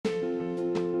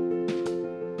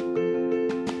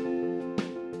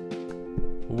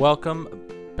Welcome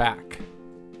back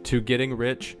to Getting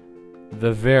Rich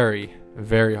the very,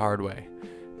 very hard way.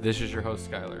 This is your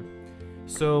host, Skylar.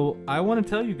 So I want to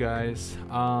tell you guys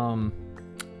how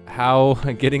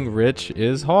getting rich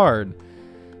is hard.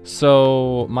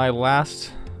 So my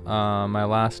last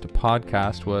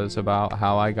podcast was about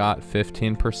how I got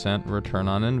 15% return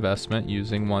on investment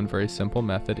using one very simple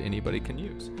method anybody can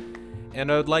use. And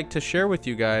I would like to share with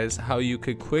you guys how you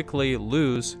could quickly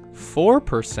lose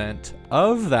 4%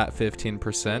 of that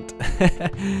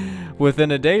 15%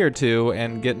 within a day or two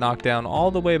and get knocked down all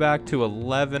the way back to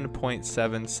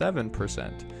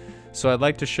 11.77%. So I'd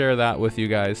like to share that with you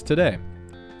guys today.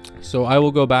 So I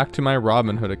will go back to my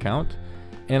Robinhood account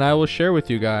and I will share with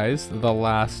you guys the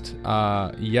last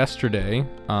yesterday,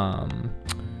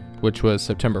 which was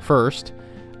September 1st,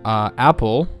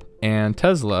 Apple and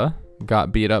Tesla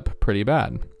got beat up pretty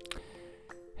bad.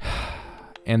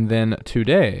 And then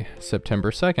today, September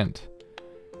 2nd,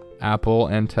 Apple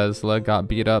and Tesla got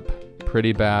beat up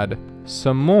pretty bad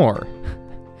some more.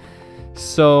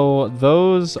 So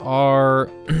those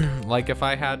are like, if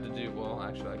I had to do, well,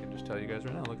 actually I can just tell you guys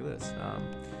right now, look at this.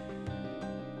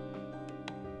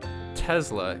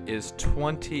 Tesla is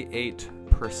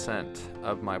 28%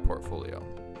 of my portfolio.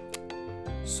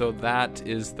 So that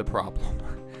is the problem.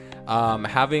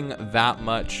 Having that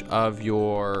much of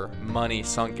your money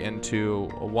sunk into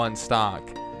one stock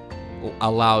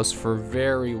allows for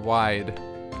very wide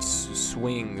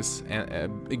swings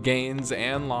and gains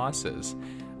and losses.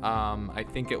 I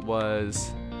think it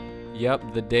was,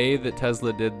 the day that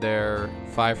Tesla did their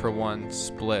 5-for-1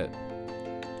 split,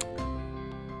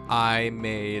 I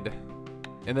made,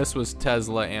 and this was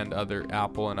Tesla and other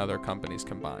Apple and other companies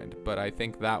combined, but I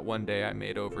think that one day I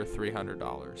made over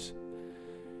 $300.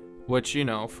 Which,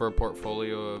 for a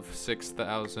portfolio of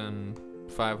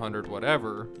 6,500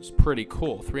 whatever is pretty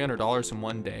cool. $300 in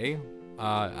one day.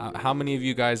 How many of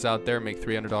you guys out there make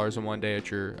 $300 in one day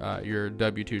at your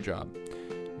W-2 job?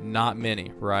 Not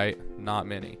many, right? Not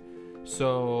many.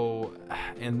 So,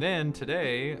 and then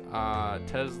today,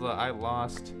 Tesla, I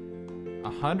lost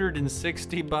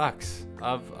 $160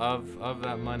 of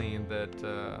that money that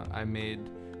I made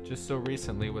just so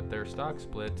recently with their stock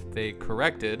split. They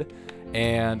corrected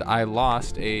and I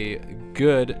lost a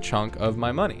good chunk of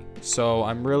my money. So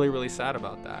I'm really, really sad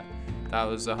about that. That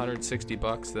was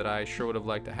 $160 that I sure would have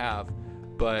liked to have,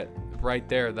 but right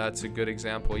there, that's a good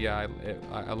example. Yeah,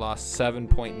 I lost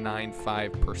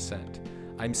 7.95%.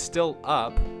 I'm still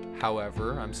up,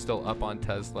 however, I'm still up on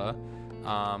Tesla,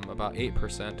 about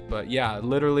 8%, but yeah,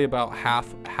 literally about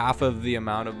half of the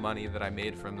amount of money that I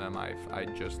made from them, I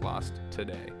just lost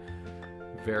today.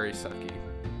 Very sucky.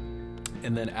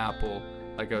 And then Apple,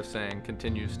 like I was saying,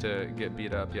 continues to get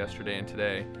beat up yesterday and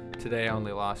today. Today I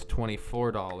only lost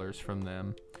 $24 from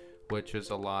them, which is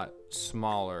a lot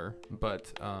smaller,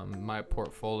 but my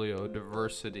portfolio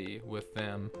diversity with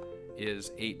them is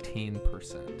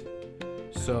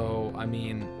 18%. So, I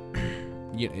mean,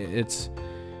 it's,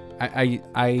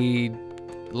 I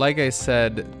like I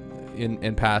said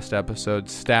in past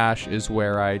episodes, Stash is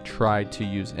where I try to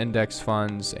use index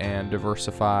funds and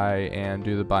diversify and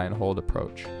do the buy and hold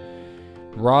approach.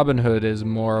 Robinhood is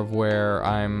more of where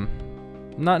I'm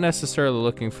not necessarily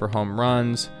looking for home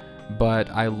runs, but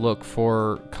I look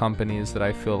for companies that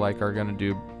I feel like are going to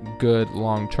do good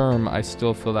long term. I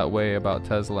still feel that way about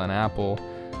Tesla and Apple,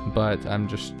 but I'm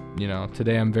just,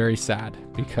 today I'm very sad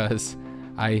because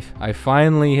I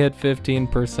finally hit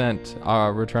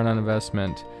 15% return on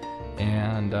investment,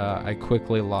 and I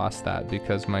quickly lost that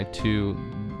because my two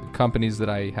companies that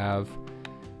I have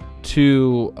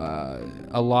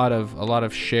a lot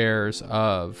of shares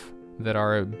of that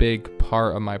are a big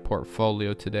part of my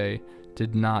portfolio today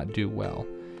did not do well.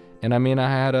 And I mean, I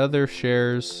had other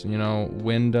shares,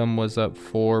 Wyndham was up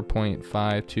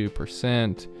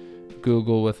 4.52%.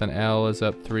 Google with an L is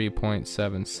up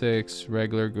 3.76.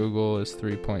 Regular Google is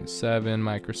 3.7.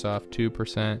 Microsoft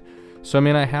 2%. So I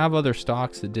mean, I have other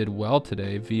stocks that did well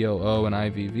today, VOO and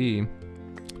IVV.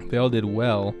 They all did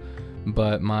well,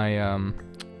 but my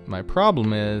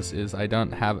problem is I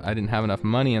didn't have enough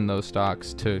money in those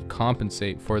stocks to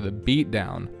compensate for the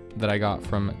beatdown that I got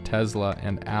from Tesla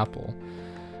and Apple.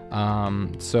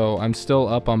 So I'm still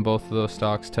up on both of those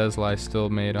stocks. Tesla, I still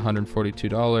made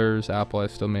 $142. Apple, I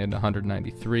still made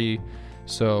 $193.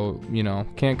 So,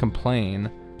 can't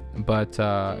complain, but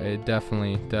it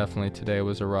definitely today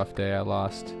was a rough day. I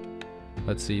lost,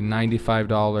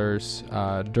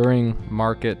 $95 during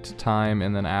market time,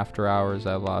 and then after hours,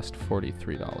 I lost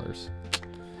 $43.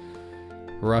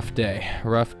 Rough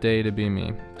day to be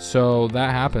me. So that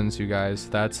happens, you guys.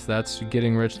 That's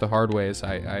getting rich the hard way. Is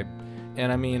I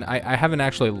And I mean, I haven't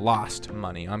actually lost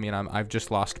money. I mean, I've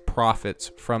just lost profits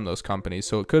from those companies.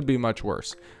 So it could be much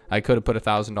worse. I could have put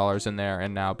 $1,000 in there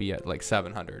and now be at like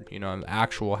 700, you know, and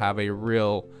actual have a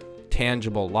real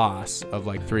tangible loss of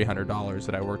like $300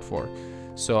 that I worked for.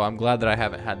 So I'm glad that I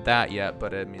haven't had that yet.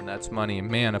 But I mean, that's money.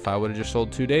 Man, if I would have just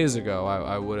sold 2 days ago,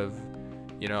 I would have,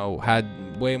 you know, had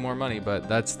way more money. But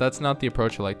that's not the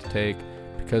approach I like to take,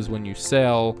 because when you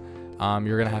sell,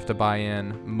 you're going to have to buy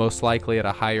in most likely at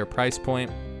a higher price point.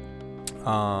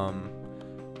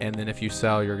 And then if you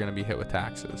sell, you're going to be hit with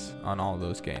taxes on all of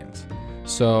those gains.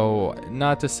 So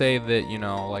not to say that, you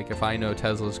know, like if I know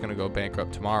Tesla's going to go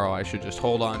bankrupt tomorrow, I should just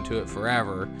hold on to it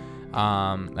forever.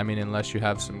 I mean, unless you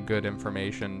have some good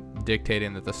information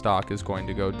dictating that the stock is going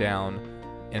to go down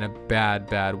in a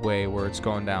bad way where it's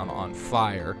going down on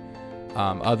fire.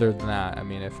 Other than that, I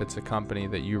mean, if it's a company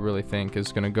that you really think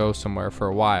is going to go somewhere for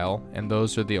a while, and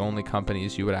those are the only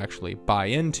companies you would actually buy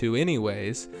into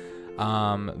anyways,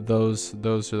 those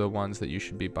are the ones that you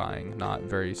should be buying, not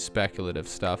very speculative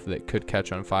stuff that could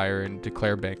catch on fire and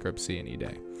declare bankruptcy any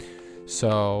day.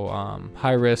 So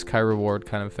high risk, high reward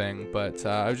kind of thing. But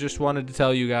I just wanted to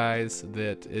tell you guys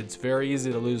that it's very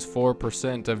easy to lose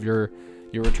 4% of your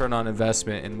return on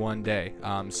investment in one day.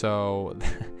 So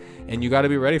and you got to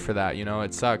be ready for that. You know,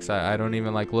 it sucks. I don't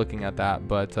even like looking at that,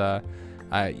 but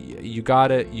you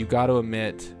gotta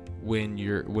admit when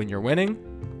you're winning,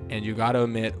 and you gotta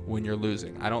admit when you're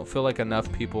losing. I don't feel like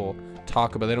enough people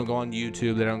talk about. They don't go on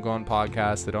YouTube. They don't go on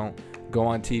podcasts. They don't go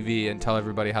on TV and tell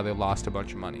everybody how they lost a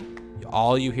bunch of money.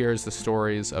 All you hear is the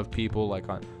stories of people like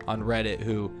on Reddit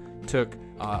who took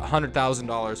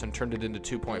 $100,000 and turned it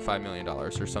into $2.5 million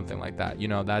or something like that. You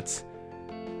know, that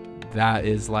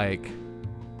is like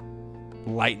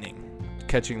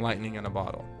catching lightning in a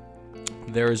bottle.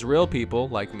 There's real people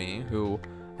like me who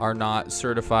are not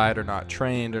certified or not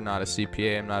trained or not a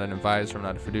CPA. I'm not an advisor. I'm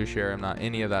not a fiduciary. I'm not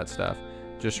any of that stuff.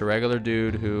 Just a regular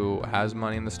dude who has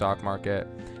money in the stock market,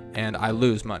 and I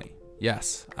lose money.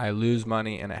 Yes, I lose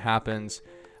money, and it happens.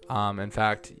 In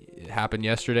fact, it happened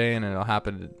yesterday, and it'll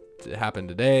happen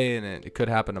today, and it could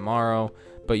happen tomorrow.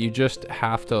 But you just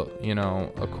have to, you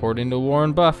know, according to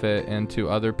Warren Buffett and to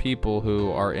other people who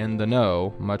are in the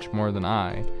know much more than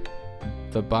I,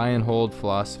 the buy and hold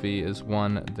philosophy is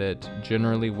one that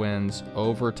generally wins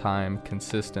over time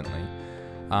consistently.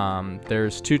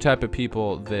 There's two types of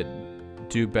people that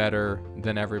do better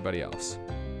than everybody else.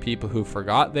 People who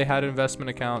forgot they had investment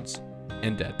accounts,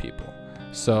 and dead people.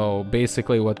 So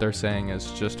basically what they're saying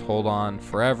is just hold on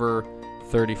forever.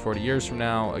 30, 40 years from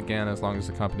now, again, as long as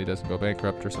the company doesn't go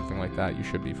bankrupt or something like that, you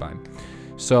should be fine.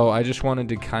 So I just wanted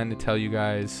to kind of tell you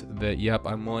guys that, yep,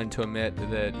 I'm willing to admit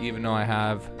that even though I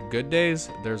have good days,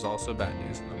 there's also bad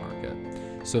days in the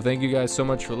market. So thank you guys so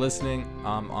much for listening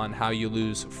on how you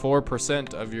lose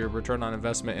 4% of your return on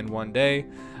investment in one day.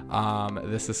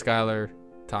 This is Skylar.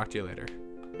 Talk to you later.